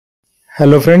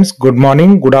Hello friends, good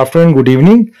morning, good afternoon, good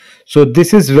evening. So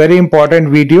this is very important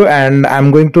video and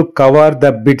I'm going to cover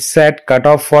the Bitsat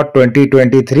cutoff for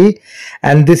 2023,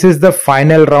 and this is the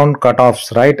final round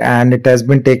cutoffs, right? And it has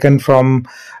been taken from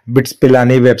Bits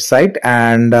Pilani website,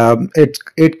 and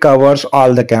it covers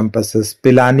all the campuses: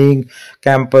 Pilani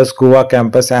campus, Goa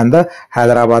campus and the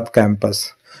Hyderabad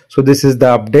campus. So this is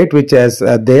the update which is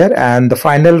there, and the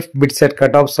final Bitsat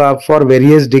cutoffs are for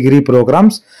various degree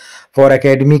programs for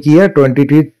academic year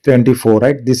 23-24,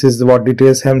 right? This is what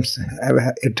details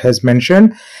it has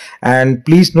mentioned. And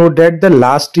please note that the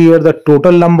last year the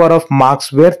total number of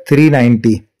marks were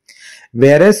 390,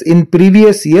 whereas in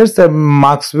previous years the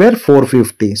marks were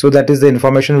 450. So that is the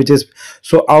information which is,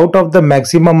 so out of the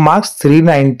maximum marks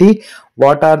 390,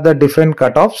 what are the different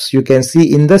cutoffs you can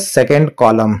see in the second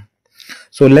column.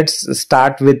 So let's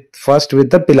start with first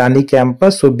with the Pilani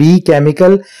campus. So B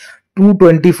Chemical,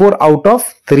 224 out of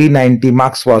 390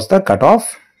 marks was the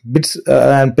cutoff. Bits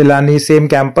and Pilani, same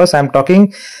campus I'm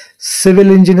talking. Civil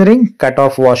engineering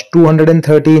cutoff was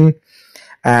 213,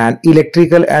 and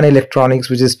electrical and electronics,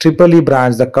 which is triple E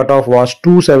branch, the cutoff was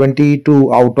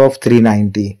 272 out of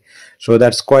 390. So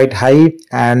that's quite high.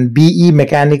 And BE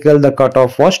mechanical, the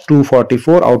cutoff was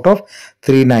 244 out of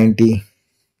 390.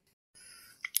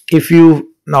 If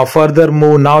you now further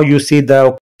move, now you see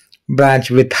the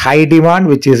branch with high demand,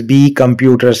 which is B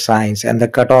computer science, and the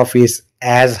cutoff is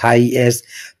as high as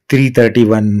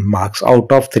 331 marks out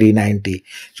of 390.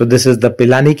 So this is the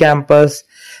Pilani campus.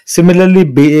 Similarly,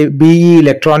 BE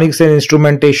electronics and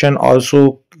instrumentation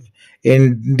also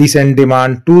in decent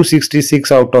demand, 266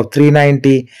 out of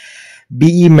 390.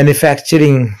 BE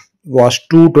manufacturing was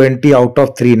 220 out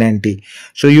of 390.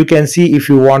 So you can see, if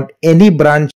you want any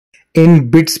branch in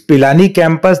BITS Pilani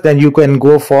campus, then you can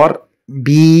go for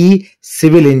BE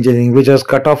civil engineering, which was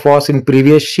cutoff was in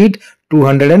previous sheet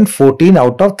 214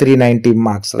 out of 390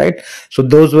 marks, right? So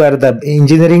those were the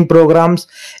engineering programs.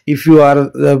 If you are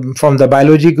from the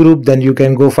biology group, then you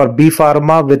can go for B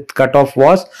Pharma, with cutoff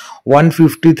was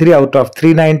 153 out of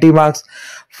 390 marks.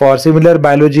 For similar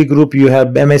biology group, you have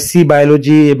MSc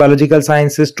biology, biological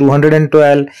sciences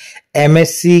 212,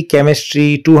 MSc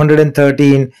chemistry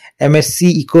 213, MSc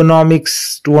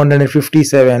economics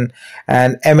 257,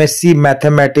 and MSc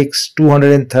mathematics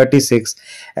 236,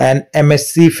 and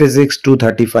MSc physics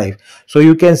 235. So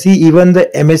you can see even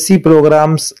the MSc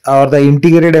programs or the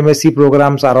integrated MSc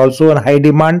programs are also in high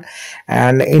demand,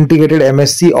 and integrated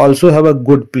MSc also have a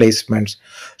good placements.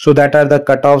 So that are the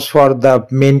cutoffs for the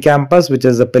main campus, which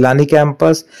is the Pilani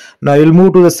campus. Now you'll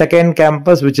move to the second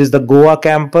campus, which is the Goa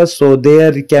campus. So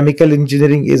there chemical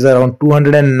engineering is around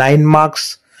 209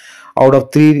 marks out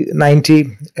of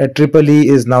 390. Triple E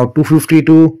is now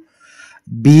 252.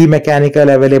 B mechanical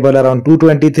available around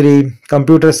 223.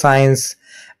 Computer science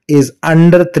is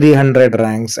under 300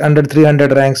 ranks. Under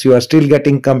 300 ranks you are still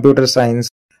getting computer science,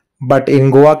 but in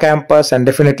Goa campus, and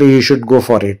definitely you should go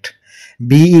for it.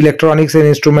 B electronics and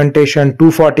instrumentation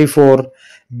 244,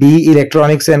 B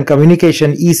electronics and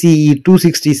communication ECE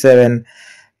 267,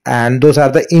 and those are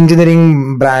the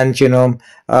engineering branch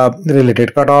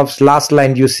related cutoffs. Last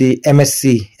line you see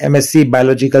MSc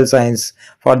biological science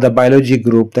for the biology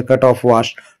group, the cutoff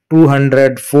was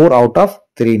 204 out of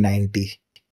 390.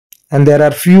 And there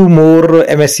are few more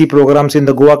MSc programs in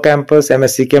the Goa campus: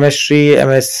 MSc chemistry,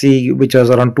 MSc which was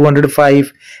around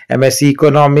 205, MSc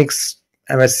economics,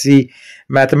 MSc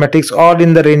mathematics, all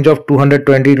in the range of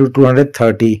 220 to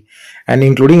 230, and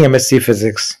including MSc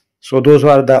physics. So those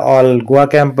were the all Goa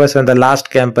campus. And the last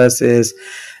campus is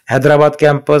Hyderabad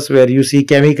campus, where you see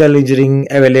chemical engineering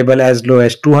available as low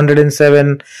as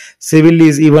 207, civil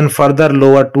is even further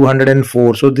lower,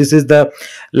 204. So this is the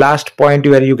last point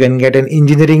where you can get an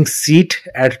engineering seat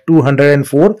at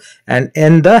 204, and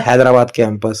in the Hyderabad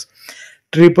campus.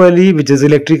 Triple E, which is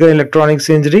electrical and electronics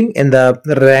engineering, in the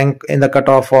rank in the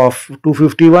cutoff of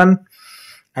 251,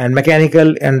 and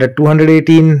mechanical and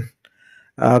 218.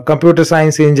 Computer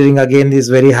science engineering again is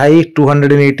very high,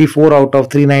 284 out of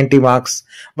 390 marks,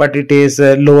 but it is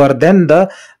lower than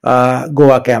the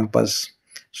Goa campus.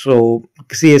 So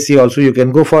CSE also you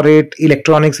can go for it.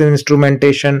 Electronics and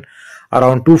instrumentation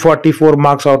around 244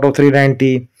 marks out of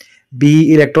 390.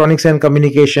 B electronics and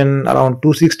communication around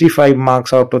 265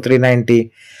 marks out of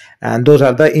 390, and those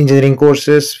are the engineering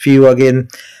courses. Few again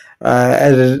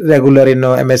regular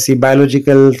MSc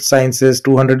biological sciences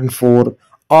 204.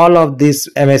 All of these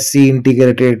MSc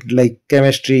integrated like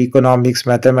chemistry, economics,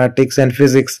 mathematics and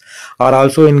physics are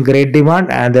also in great demand,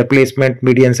 and their placement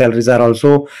median salaries are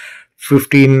also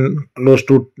 15, close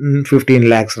to 15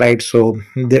 lakhs, right? So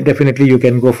definitely you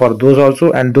can go for those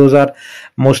also, and those are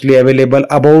mostly available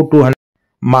above 200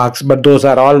 marks, but those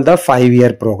are all the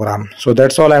 5-year program. So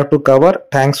that's all I have to cover.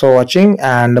 Thanks for watching,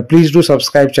 and please do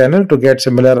subscribe channel to get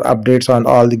similar updates on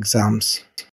all the exams.